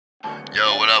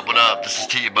Yo, what up, what up? This is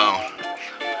T-Bone.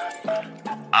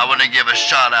 I want to give a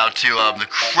shout out to the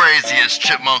craziest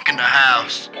chipmunk in the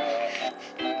house.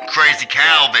 Crazy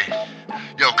KaLviN.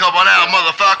 Yo, come on out,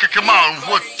 motherfucker, come on.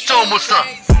 What's up?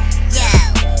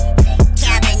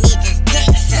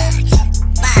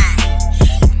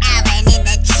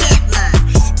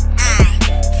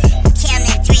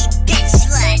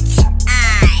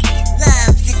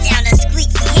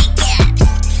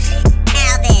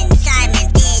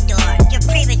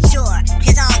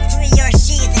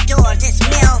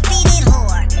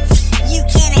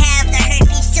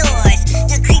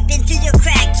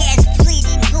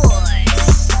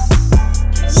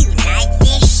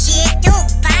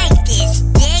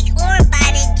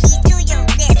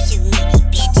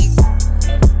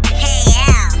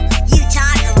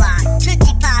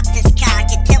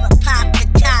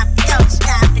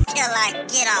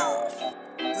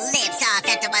 Lips off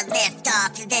after I lift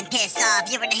off, you then piss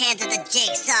off. You're in the hands of the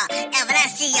jigsaw. And when I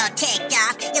see you ticked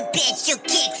off, you bitch, you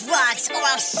kick rocks, or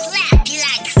I'll slap you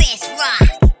like Chris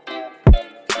Rock.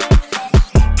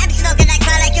 I'm smoking like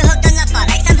chronic, you're hooked on the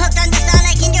phonics. I'm hooked on the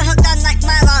sonic, and you're hooked on like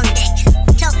my long dick.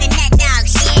 Talking that dog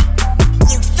shit,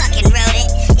 you fucking wrote it.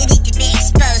 You need to be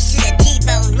exposed to the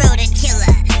T-Bone rodent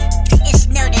killer. It's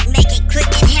noted, make it quick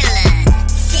and hella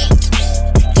sick.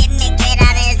 Can make it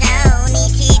on his own, he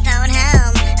T-Bone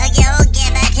home. You'll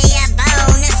give it to your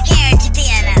bone, you're scared to be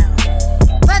alone.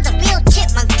 Well, the real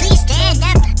chipmunk, please stand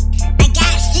up. I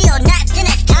got steel nuts and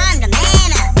it's time to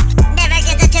man up. Never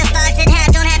get the two bucks and half,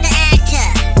 don't have to act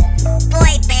tough.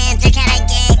 Boy bands are kinda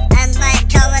gay, unlike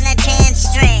calling a chin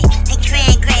straight. And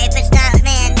cran grape, it's not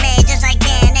man-made, just like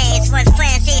mayonnaise. What's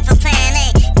plan C for plan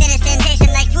A? Venison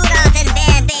tasting like Rudolph and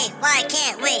Bambi. Why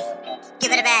can't we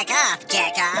give it a back off,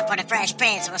 jack off, or the Fresh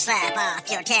Prince will slap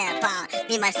off your tampon?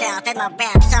 Me, myself, and my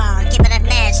rap song.